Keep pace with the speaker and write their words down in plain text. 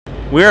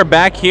We are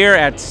back here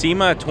at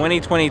SEMA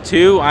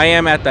 2022. I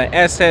am at the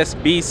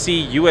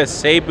SSBC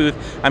USA booth.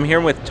 I'm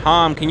here with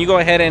Tom. Can you go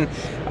ahead and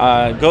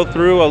go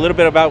through a little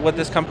bit about what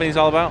this company is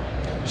all about?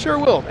 Sure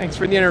will. Thanks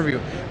for the interview.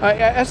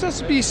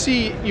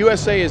 SSBC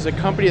USA is a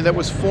company that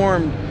was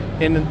formed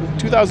in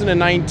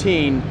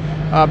 2019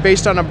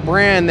 based on a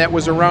brand that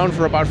was around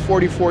for about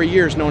 44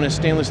 years known as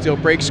Stainless Steel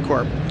Brakes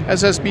Corp.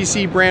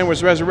 SSBC brand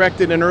was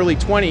resurrected in early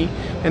 20,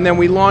 and then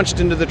we launched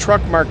into the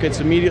truck markets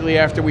immediately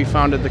after we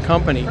founded the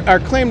company. Our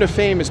claim to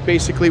fame is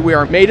basically we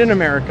are made in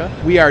America.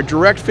 We are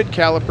direct fit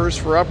calipers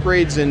for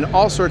upgrades in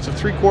all sorts of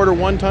 3/4,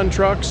 1-ton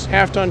trucks,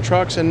 half-ton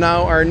trucks, and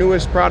now our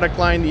newest product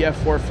line, the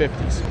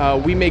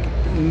F450s. We make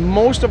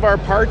most of our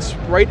parts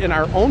right in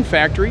our own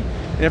factory.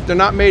 And if they're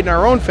not made in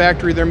our own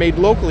factory, they're made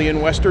locally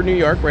in Western New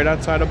York, right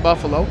outside of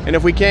Buffalo. And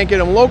if we can't get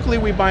them locally,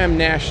 we buy them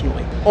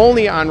nationally.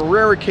 Only on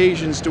rare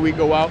occasions do we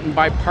go out and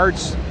buy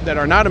parts that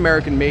are not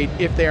American made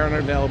if they aren't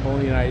available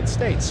in the United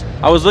States.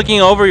 I was looking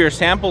over your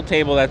sample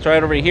table that's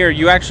right over here.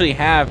 You actually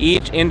have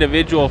each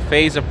individual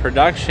phase of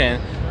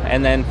production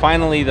and then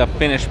finally the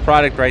finished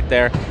product right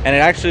there, and it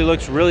actually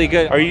looks really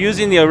good. Are you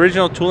using the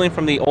original tooling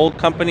from the old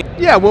company?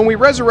 Yeah, when we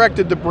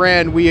resurrected the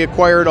brand, we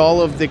acquired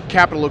all of the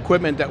capital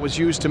equipment that was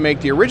used to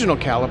make the original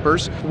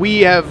calipers.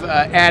 We have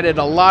added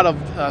a lot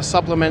of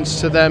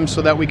supplements to them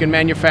so that we can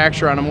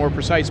manufacture on a more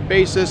precise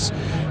basis.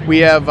 We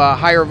have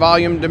higher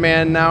volume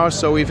demand now,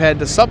 so we've had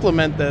to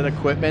supplement that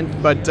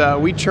equipment,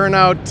 but we churn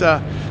out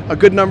a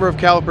good number of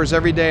calipers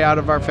every day out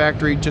of our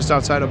factory just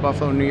outside of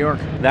Buffalo, New York.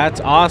 That's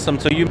awesome.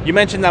 So you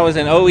mentioned that was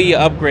an OE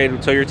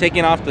upgrade, so you're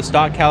taking off the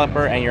stock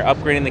caliper and you're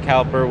upgrading the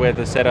caliper with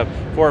a set of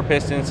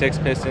 4-piston,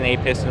 6-piston,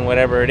 8-piston,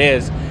 whatever it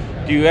is.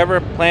 Do you ever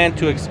plan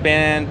to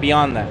expand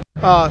beyond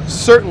that?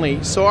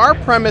 Certainly. So our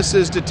premise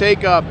is to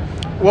take up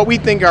what we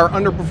think are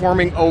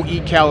underperforming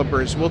OE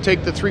calipers. We'll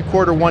take the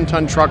 3/4,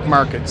 1-ton truck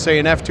market, say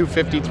an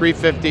F250,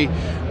 350,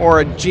 or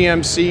a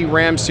GMC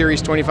Ram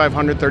Series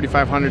 2500,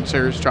 3500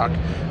 series truck.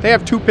 They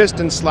have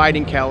 2-piston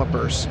sliding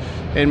calipers,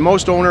 and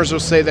most owners will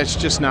say that's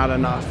just not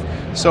enough.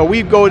 So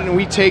we go and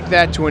we take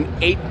that to an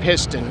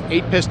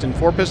 8-piston,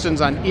 4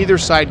 pistons on either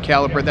side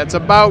caliper. That's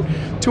about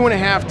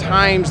 2.5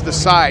 times the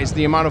size,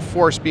 the amount of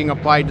force being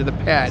applied to the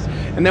pad.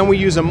 And then we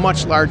use a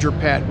much larger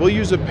pad. We'll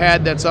use a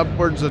pad that's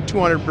upwards of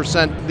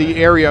 200% the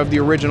area of the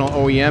original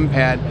OEM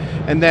pad.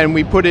 And then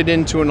we put it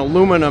into an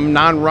aluminum,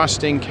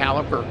 non-rusting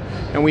caliper.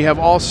 And we have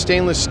all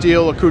stainless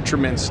steel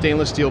accoutrements,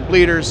 stainless steel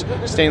bleeders,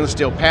 stainless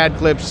steel pad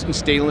clips, and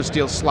stainless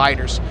steel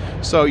sliders.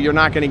 So you're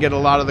not going to get a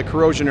lot of the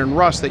corrosion and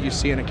rust that you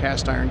see in a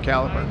cast iron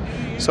caliper.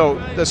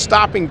 So the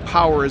stopping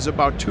power is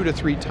about 2 to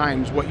 3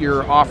 times what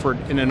you're offered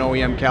in an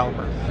OEM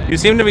caliper. You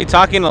seem to be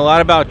talking a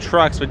lot about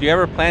trucks, but do you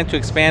ever plan to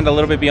expand a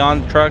little bit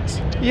beyond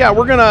trucks? Yeah,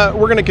 we're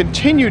gonna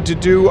continue to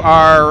do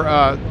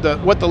our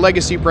what the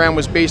legacy brand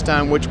was based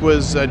on, which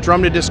was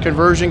drum to disc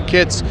conversion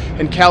kits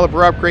and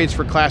caliper upgrades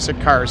for classic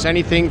cars.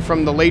 Anything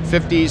from the late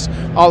 50s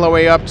all the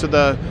way up to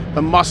the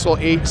muscle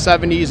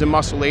 70s and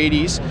muscle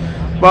 80s.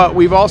 But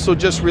we've also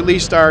just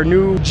released our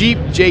new Jeep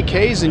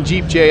JKs and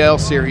Jeep JL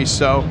series.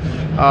 So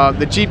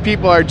the Jeep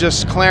people are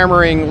just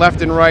clamoring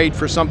left and right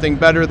for something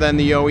better than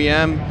the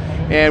OEM.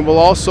 And we'll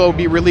also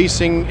be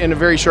releasing in a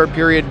very short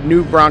period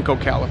new Bronco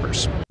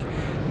calipers.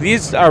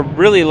 These are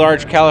really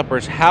large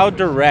calipers. How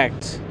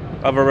direct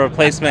of a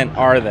replacement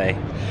are they?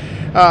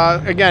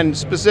 Again,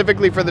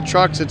 specifically for the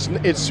trucks,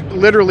 it's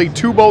literally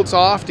 2 bolts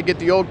off to get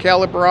the old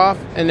caliper off,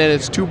 and then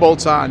it's 2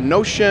 bolts on.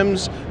 No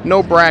shims,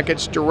 no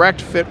brackets,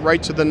 direct fit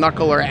right to the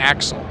knuckle or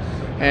axle.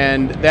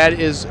 And that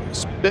is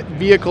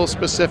vehicle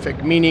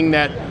specific, meaning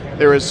that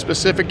there is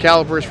specific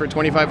calipers for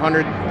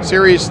 2500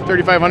 series,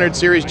 3500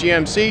 series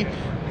GMC,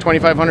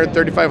 2500,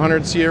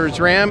 3500 series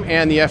Ram,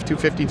 and the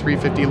F250,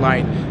 350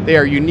 line. They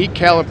are unique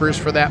calipers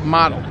for that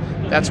model.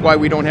 That's why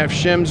we don't have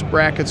shims,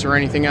 brackets, or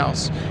anything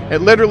else.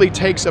 It literally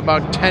takes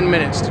about 10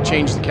 minutes to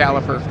change the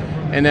caliper.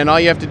 And then all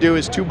you have to do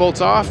is 2 bolts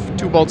off,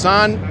 2 bolts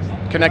on,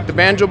 connect the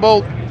banjo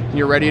bolt, and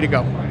you're ready to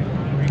go.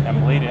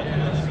 And bleed it.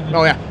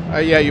 Oh yeah,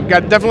 yeah, you've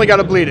definitely got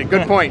to bleed it.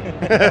 Good point.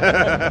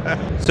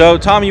 So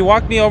Tom, you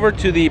walked me over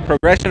to the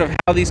progression of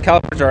how these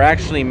calipers are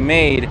actually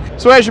made.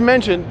 So as you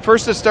mentioned,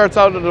 first it starts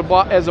out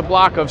as a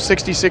block of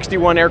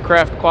 6061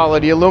 aircraft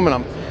quality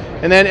aluminum.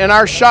 And then in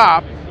our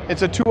shop,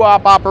 it's a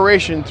 2-op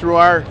operation through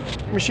our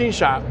machine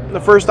shop. The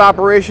first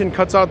operation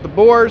cuts out the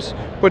bores,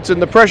 puts in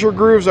the pressure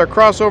grooves, our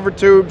crossover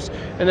tubes,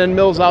 and then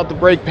mills out the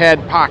brake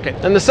pad pocket.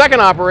 And the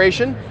second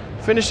operation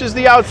finishes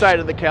the outside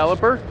of the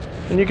caliper.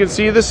 And you can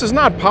see this is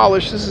not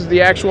polished, this is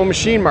the actual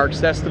machine marks.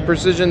 That's the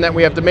precision that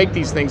we have to make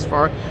these things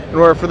for in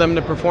order for them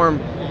to perform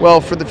well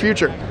for the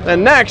future.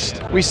 Then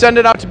next, we send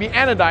it out to be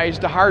anodized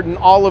to harden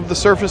all of the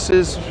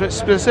surfaces,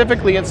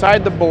 specifically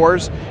inside the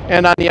bores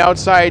and on the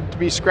outside to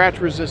be scratch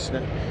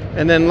resistant.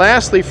 And then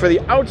lastly, for the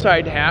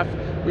outside half,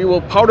 we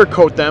will powder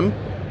coat them,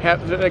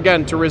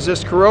 again, to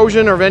resist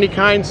corrosion of any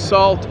kind,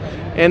 salt,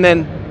 and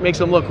then makes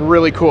them look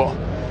really cool.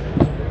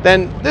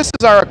 Then this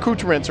is our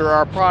accoutrements, or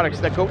our products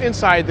that go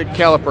inside the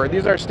caliper.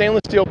 These are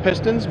stainless steel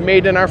pistons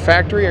made in our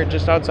factory or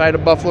just outside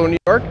of Buffalo, New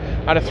York,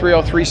 out of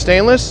 303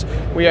 stainless.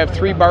 We have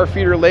 3 bar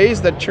feeder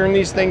lathes that churn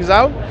these things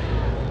out.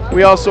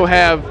 We also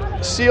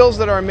have seals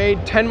that are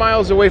made 10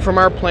 miles away from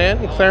our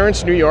plant in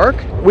Clarence, New York.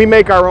 We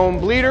make our own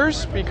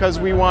bleeders because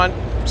we want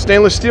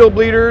stainless steel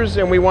bleeders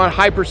and we want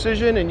high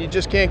precision, and you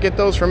just can't get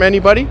those from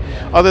anybody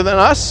other than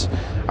us.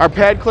 Our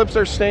pad clips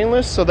are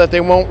stainless so that they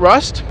won't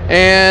rust.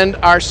 And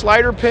our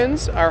slider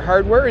pins, our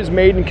hardware, is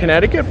made in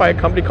Connecticut by a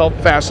company called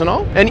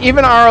Fastenal. And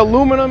even our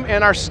aluminum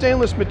and our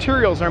stainless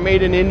materials are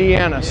made in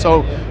Indiana.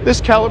 So this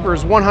caliper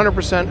is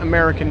 100%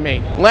 American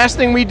made. Last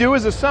thing we do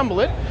is assemble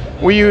it.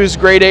 We use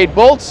grade 8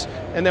 bolts,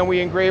 and then we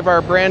engrave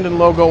our brand and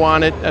logo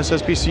on it,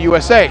 SSBC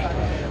USA.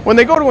 When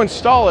they go to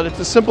install it, it's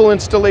a simple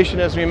installation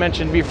as we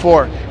mentioned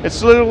before.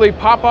 It's literally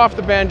pop off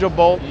the banjo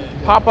bolt,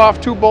 pop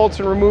off 2 bolts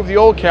and remove the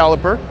old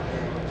caliper,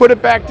 put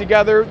it back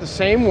together the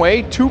same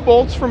way, 2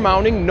 bolts for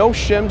mounting, no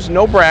shims,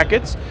 no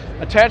brackets,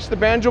 attach the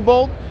banjo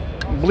bolt,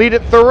 bleed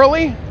it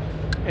thoroughly,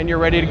 and you're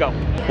ready to go.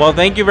 Well,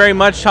 thank you very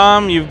much,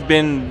 Tom. You've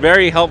been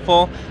very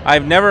helpful.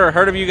 I've never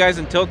heard of you guys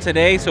until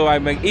today, so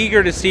I'm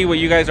eager to see what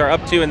you guys are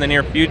up to in the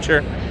near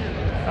future.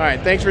 All right,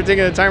 thanks for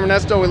taking the time,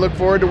 Ernesto. We look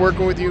forward to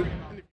working with you.